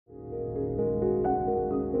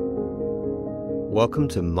Welcome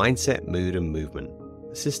to Mindset, Mood and Movement,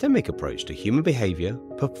 a systemic approach to human behavior,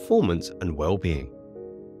 performance and well-being.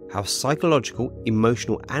 How psychological,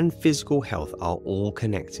 emotional and physical health are all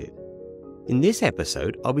connected. In this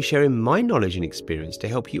episode, I'll be sharing my knowledge and experience to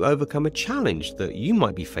help you overcome a challenge that you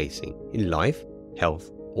might be facing in life,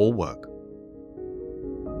 health or work.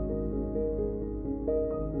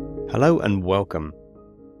 Hello and welcome.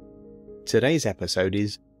 Today's episode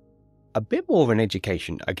is a bit more of an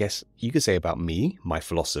education, I guess you could say, about me, my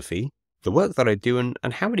philosophy, the work that I do and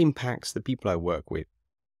how it impacts the people I work with.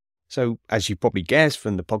 So as you probably guessed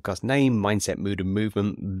from the podcast name, Mindset, Mood and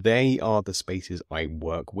Movement, they are the spaces I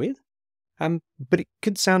work with. But it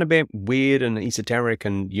could sound a bit weird and esoteric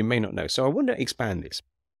and you may not know. So I want to expand this.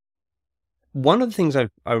 One of the things I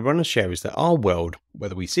want to share is that our world,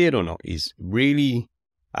 whether we see it or not, is really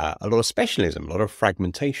a lot of specialism, a lot of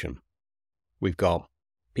fragmentation. We've got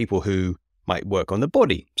people who might work on the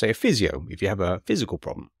body, say a physio, if you have a physical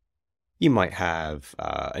problem. You might have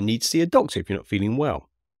a need to see a doctor if you're not feeling well.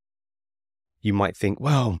 You might think,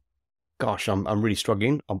 well, gosh, I'm really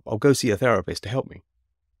struggling. I'll go see a therapist to help me.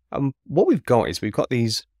 What we've got is we've got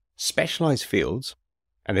these specialized fields,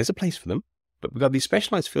 and there's a place for them, but we've got these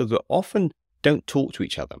specialized fields that often don't talk to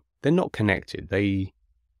each other. They're not connected.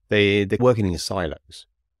 They're working in silos.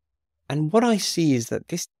 And what I see is that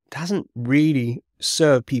this doesn't really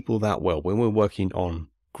serve people that well when we're working on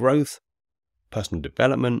growth, personal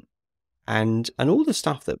development, and all the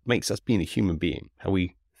stuff that makes us being a human being, how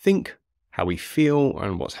we think, how we feel,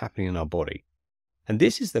 and what's happening in our body. And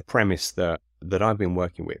this is the premise that I've been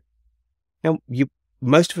working with. Now,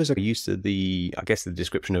 most of us are used to the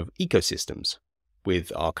description of ecosystems.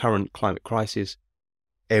 With our current climate crisis,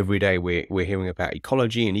 every day we're hearing about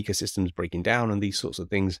ecology and ecosystems breaking down and these sorts of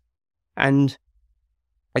things. And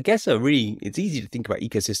I guess it's easy to think about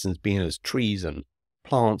ecosystems being as trees and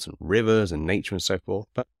plants and rivers and nature and so forth.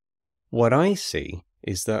 But what I see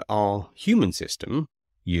is that our human system,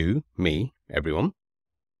 you, me, everyone,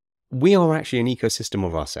 we are actually an ecosystem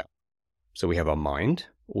of ourselves. So we have our mind,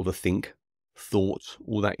 all the think, thought,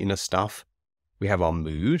 all that inner stuff. We have our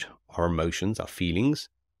mood, our emotions, our feelings,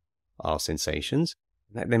 our sensations.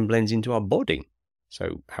 That then blends into our body.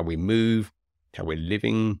 So how we move, how we're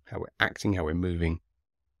living, how we're acting, how we're moving.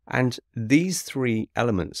 And these three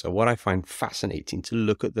elements are what I find fascinating to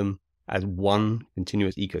look at them as one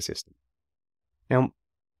continuous ecosystem. Now,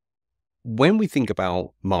 when we think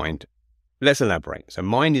about mind, let's elaborate. So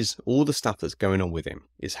mind is all the stuff that's going on within.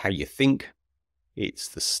 It's how you think. It's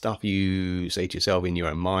the stuff you say to yourself in your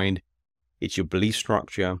own mind. It's your belief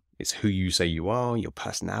structure. It's who you say you are, your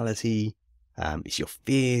personality. It's your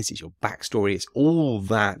fears. It's your backstory. It's all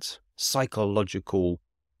that psychological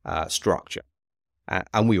structure.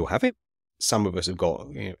 And we all have it. Some of us have got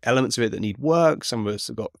elements of it that need work. Some of us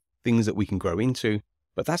have got things that we can grow into.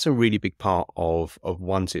 But that's a really big part of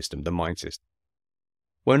one system, the mind system.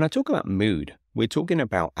 When I talk about mood, we're talking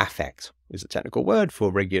about affect. It's a technical word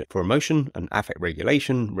for emotion and affect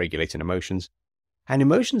regulation, regulating emotions. And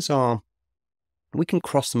emotions we can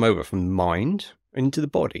cross them over from the mind into the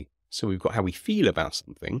body. So we've got how we feel about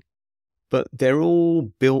something, but they're all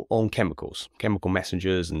built on chemicals, chemical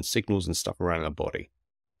messengers and signals and stuff around our body.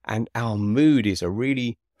 And our mood is a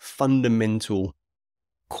really fundamental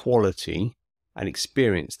quality and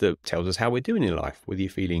experience that tells us how we're doing in life, whether you're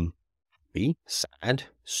feeling happy, sad,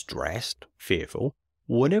 stressed, fearful,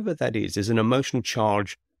 whatever that is. There's an emotional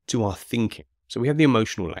charge to our thinking. So we have the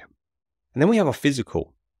emotional layer. And then we have our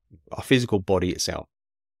physical body itself.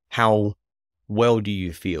 How well do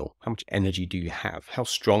you feel? How much energy do you have? How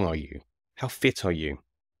strong are you? How fit are you?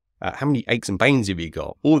 How many aches and pains have you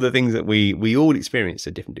got? All the things that we all experience to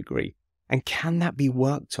a different degree. And can that be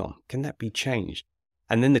worked on? Can that be changed?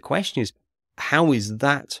 And then the question is, how is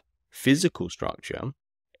that physical structure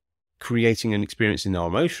creating an experience in our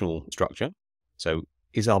emotional structure? So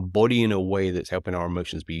is our body in a way that's helping our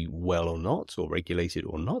emotions be well or not, or regulated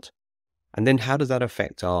or not? And then how does that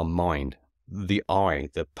affect our mind, the I,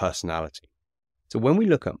 the personality? So when we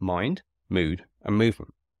look at mind, mood, and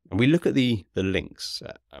movement, and we look at the links,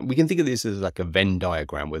 we can think of this as like a Venn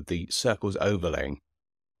diagram with the circles overlaying.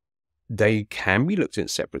 They can be looked at in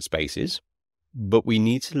separate spaces, but we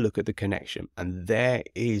need to look at the connection. And there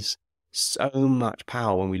is so much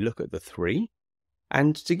power when we look at the three.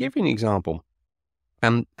 And to give you an example,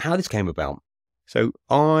 how this came about. So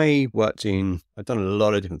I've done a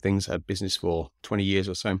lot of different things. I had business for 20 years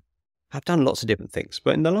or so. I've done lots of different things.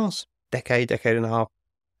 But in the last decade and a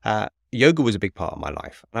half, yoga was a big part of my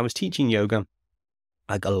life. And I was teaching yoga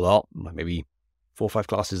like a lot, maybe 4 or 5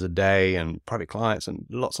 classes a day and private clients and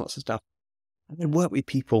lots and lots of stuff. And I'd work with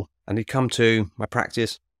people and they'd come to my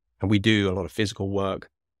practice and we do a lot of physical work.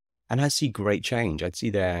 And I'd see great change. I'd see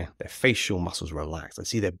their facial muscles relax. I'd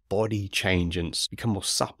see their body change and become more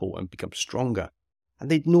supple and become stronger. And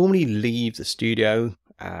they'd normally leave the studio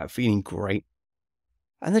feeling great.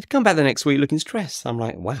 And they'd come back the next week looking stressed. I'm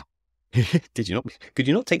like, wow, could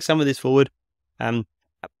you not take some of this forward?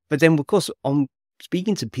 But then, of course, on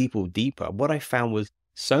speaking to people deeper, what I found was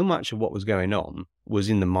so much of what was going on was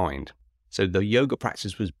in the mind. So the yoga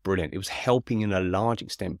practice was brilliant. It was helping in a large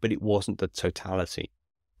extent, but it wasn't the totality.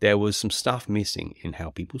 There was some stuff missing in how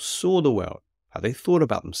people saw the world, how they thought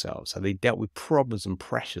about themselves, how they dealt with problems and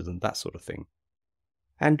pressures and that sort of thing.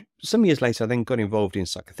 And some years later, I then got involved in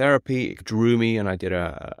psychotherapy. It drew me, and I did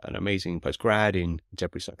an amazing postgrad in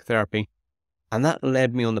contemporary psychotherapy. And that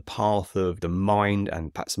led me on the path of the mind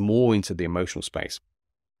and perhaps more into the emotional space.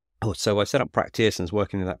 So I set up practice and was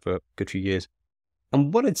working in that for a good few years.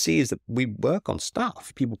 And what I'd see is that we work on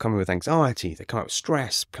stuff. People come in with anxiety, they come up with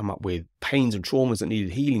stress, come up with pains and traumas that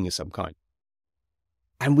needed healing of some kind.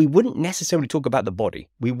 And we wouldn't necessarily talk about the body.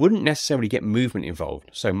 We wouldn't necessarily get movement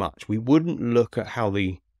involved so much. We wouldn't look at how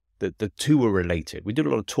the two were related. We did a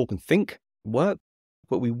lot of talk and think work,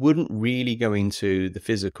 but we wouldn't really go into the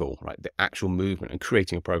physical, right, the actual movement and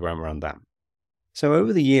creating a program around that. So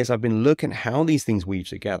over the years, I've been looking at how these things weave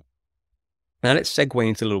together. Now let's segue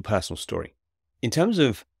into a little personal story. In terms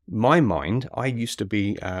of my mind, I used to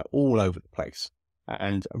be all over the place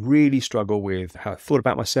and really struggle with how I thought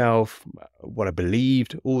about myself, what I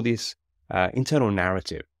believed, all this internal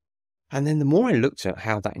narrative. And then the more I looked at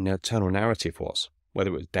how that internal narrative was, whether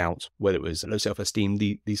it was doubt, whether it was low self-esteem,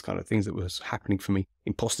 these kind of things that was happening for me,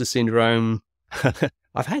 imposter syndrome,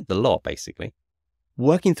 I've had the lot basically.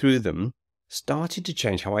 Working through them started to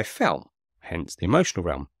change how I felt, hence the emotional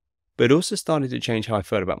realm. But it also started to change how I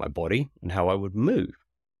felt about my body and how I would move.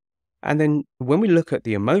 And then when we look at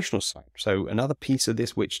the emotional side, so another piece of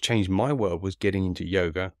this which changed my world was getting into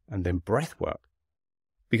yoga and then breath work.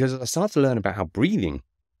 Because as I started to learn about how breathing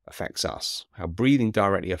affects us, how breathing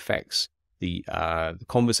directly affects the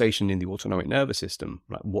conversation in the autonomic nervous system,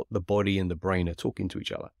 like what the body and the brain are talking to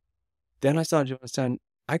each other, then I started to understand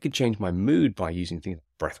I could change my mood by using things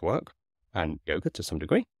like breath work and yoga to some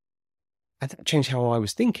degree. And that changed how I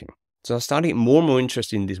was thinking. So I started getting more and more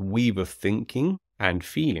interested in this weave of thinking and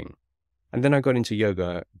feeling. And then I got into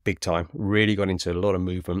yoga big time, really got into a lot of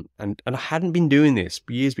movement. And I hadn't been doing this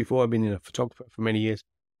years before. I've been a photographer for many years,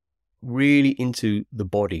 really into the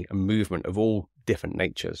body and movement of all different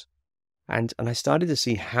natures. And I started to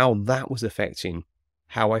see how that was affecting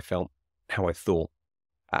how I felt, how I thought.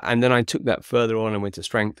 And then I took that further on and went to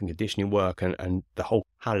strength and conditioning work and the whole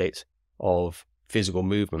palette of physical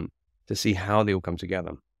movement to see how they all come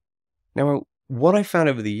together. Now, what I found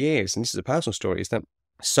over the years, and this is a personal story, is that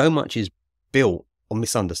so much is built on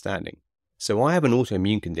misunderstanding. So I have an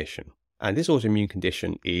autoimmune condition, and this autoimmune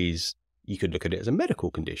condition is, you could look at it as a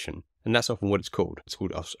medical condition, and that's often what it's called. It's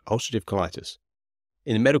called ulcerative colitis.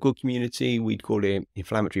 In the medical community, we'd call it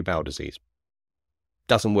inflammatory bowel disease.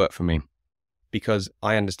 Doesn't work for me because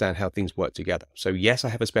I understand how things work together. So yes, I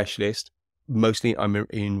have a specialist. Mostly I'm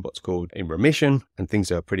in what's called in remission, and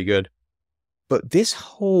things are pretty good. But this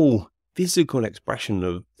whole physical expression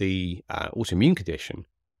of the autoimmune condition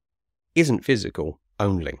isn't physical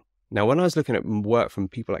only. Now, when I was looking at work from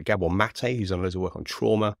people like Gabor Mate, who's done loads of work on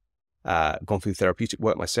trauma, gone through therapeutic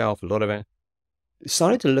work myself, a lot of it,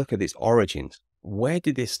 started to look at its origins. Where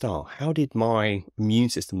did this start? How did my immune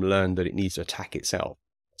system learn that it needs to attack itself?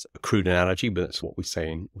 It's a crude analogy, but that's what we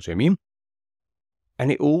say in autoimmune.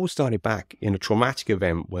 And it all started back in a traumatic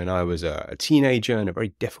event when I was a teenager in a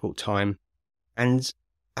very difficult time. And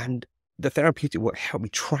the therapeutic work helped me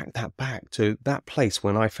track that back to that place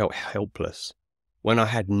when I felt helpless, when I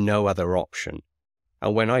had no other option.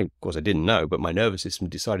 And when of course I didn't know, but my nervous system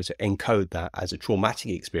decided to encode that as a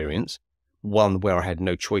traumatic experience, one where I had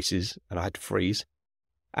no choices and I had to freeze.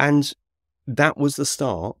 And that was the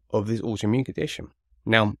start of this autoimmune condition.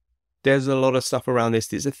 Now, there's a lot of stuff around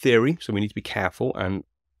this. It's a theory, so we need to be careful. And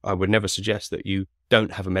I would never suggest that you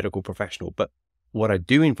don't have a medical professional. But what I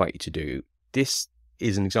do invite you to do, this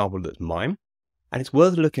is an example that's mine. And it's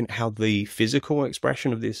worth looking at how the physical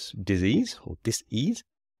expression of this disease or dis-ease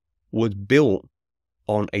was built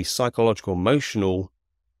on a psychological, emotional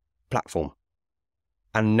platform.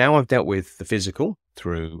 And now I've dealt with the physical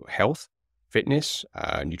through health, fitness,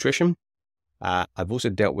 nutrition. I've also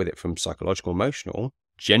dealt with it from psychological, emotional.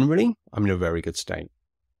 Generally, I'm in a very good state.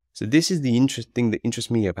 So this is the thing that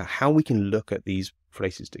interests me about how we can look at these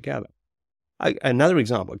places together. Another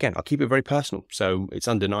example, again, I'll keep it very personal, so it's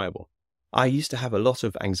undeniable. I used to have a lot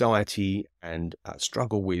of anxiety and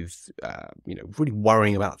struggle with, really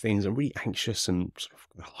worrying about things and really anxious and sort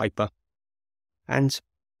of hyper. And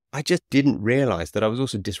I just didn't realize that I was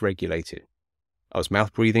also dysregulated. I was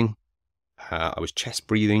mouth breathing, I was chest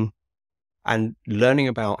breathing, and learning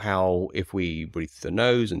about how if we breathe through the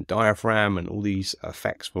nose and diaphragm and all these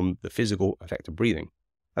effects from the physical effect of breathing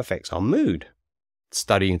affects our mood.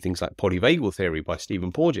 Studying things like polyvagal theory by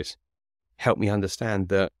Stephen Porges helped me understand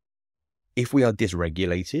that if we are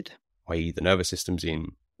dysregulated, i.e. the nervous system's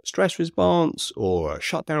in a stress response or a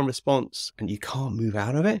shutdown response, and you can't move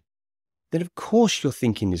out of it, then of course your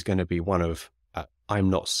thinking is going to be one of, I'm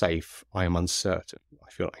not safe, I am uncertain, I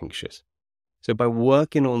feel anxious. So by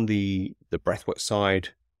working on the breathwork side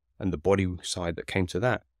and the body side that came to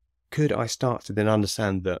that, could I start to then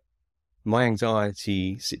understand that my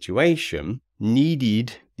anxiety situation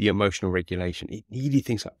needed the emotional regulation. It needed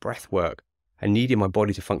things like breathwork and needed my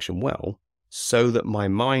body to function well so that my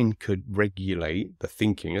mind could regulate the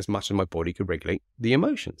thinking as much as my body could regulate the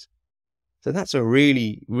emotions. So that's a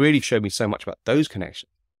really, really showed me so much about those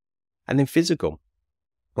connections. And then physical.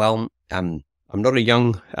 Well, I'm not a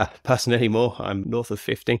young person anymore. I'm north of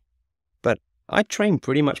 50, but I train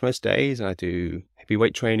pretty much most days. I do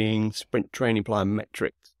heavyweight training, sprint training,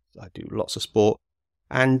 plyometrics. I do lots of sport.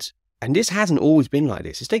 And this hasn't always been like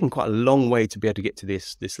this. It's taken quite a long way to be able to get to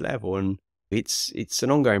this level. And it's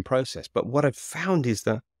an ongoing process. But what I've found is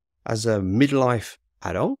that as a midlife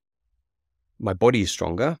adult, my body is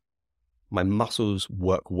stronger. My muscles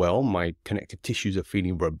work well. My connective tissues are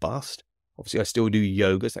feeling robust. Obviously, I still do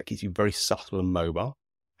yoga, so that keeps you very subtle and mobile.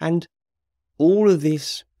 And all of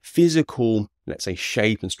this physical, let's say,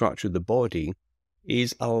 shape and structure of the body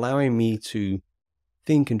is allowing me to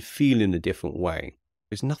think and feel in a different way.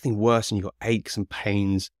 There's nothing worse than you've got aches and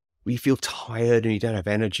pains, where you feel tired and you don't have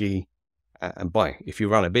energy. And if you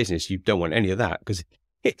run a business, you don't want any of that because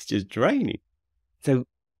it's just draining. So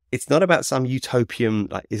it's not about some utopian,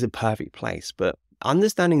 like, is a perfect place, but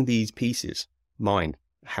understanding these pieces, mind,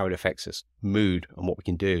 how it affects us, mood, and what we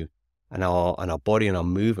can do, and our body and our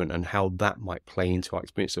movement, and how that might play into our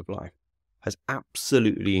experience of life, has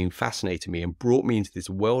absolutely fascinated me and brought me into this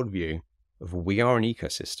worldview of we are an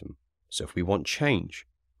ecosystem. So if we want change,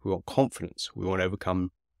 we want confidence, we want to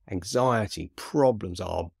overcome anxiety, problems,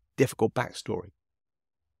 our difficult backstory,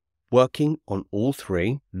 working on all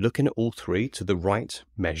three, looking at all three to the right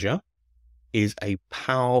measure, is a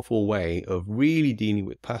powerful way of really dealing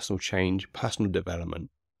with personal change, personal development.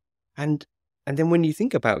 And then when you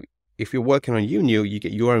think about, if you're working on you and you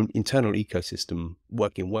get your own internal ecosystem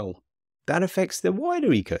working well, that affects the wider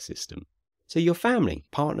ecosystem. So your family,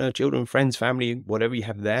 partner, children, friends, family, whatever you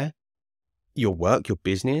have there, your work, your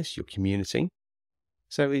business, your community.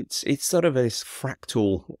 So it's sort of this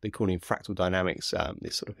fractal, what they call in fractal dynamics,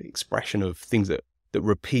 this sort of expression of things that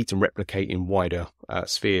repeat and replicate in wider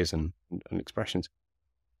spheres and expressions.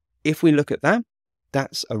 If we look at that,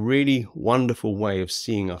 that's a really wonderful way of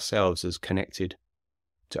seeing ourselves as connected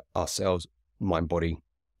to ourselves, mind, body,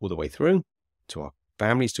 all the way through, to our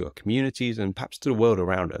families, to our communities, and perhaps to the world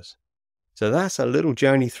around us. So that's a little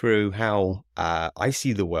journey through how I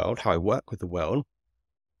see the world, how I work with the world,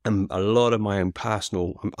 and a lot of my own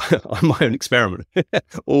personal, I'm my own experiment,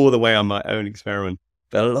 all the way on my own experiment.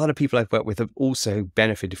 But a lot of people I've worked with have also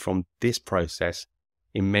benefited from this process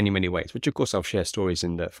in many, many ways, which of course I'll share stories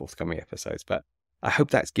in the forthcoming episodes. But I hope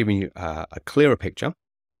that's giving you a clearer picture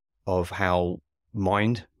of how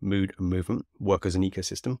mind, mood, and movement work as an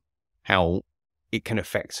ecosystem, how it can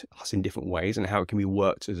affect us in different ways, and how it can be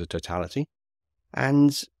worked as a totality.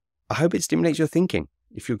 And I hope it stimulates your thinking.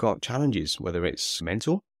 If you've got challenges, whether it's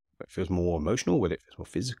mental, whether it feels more emotional, whether it feels more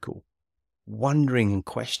physical, wondering and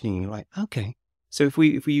questioning, like, okay, so if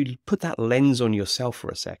we put that lens on yourself for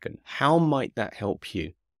a second, how might that help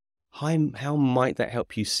you? How might that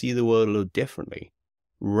help you see the world a little differently?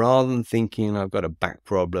 Rather than thinking, I've got a back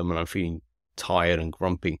problem and I'm feeling tired and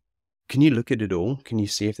grumpy. Can you look at it all? Can you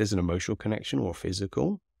see if there's an emotional connection or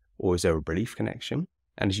physical? Or is there a belief connection?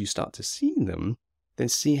 And as you start to see them, then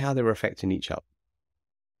see how they're affecting each other.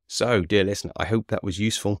 So, dear listener, I hope that was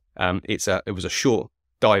useful. It was a short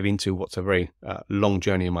dive into what's a very long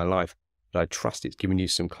journey in my life, but I trust it's given you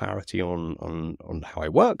some clarity on how I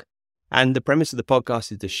work. And the premise of the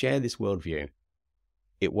podcast is to share this worldview.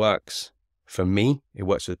 It works for me. It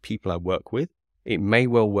works for the people I work with. It may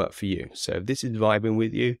well work for you. So if this is vibing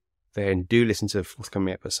with you, then do listen to the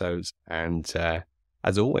forthcoming episodes. And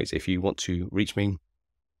as always, if you want to reach me,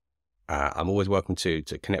 I'm always welcome to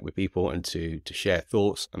connect with people and to share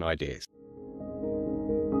thoughts and ideas.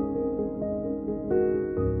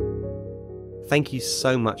 Thank you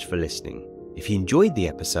so much for listening. If you enjoyed the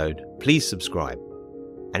episode, please subscribe.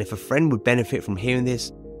 And if a friend would benefit from hearing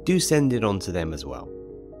this, do send it on to them as well.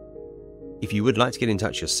 If you would like to get in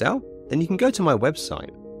touch yourself, then you can go to my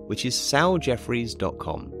website, which is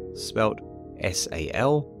saljeffreys.com, spelled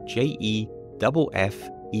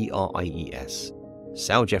SALJEFFERIES,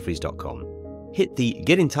 saljeffreys.com. Hit the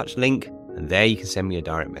Get in Touch link, and there you can send me a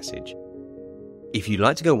direct message. If you'd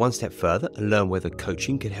like to go one step further and learn whether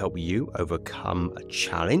coaching can help you overcome a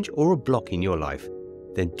challenge or a block in your life,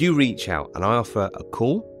 then do reach out and I offer a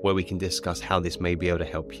call where we can discuss how this may be able to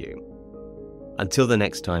help you. Until the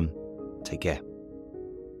next time, take care.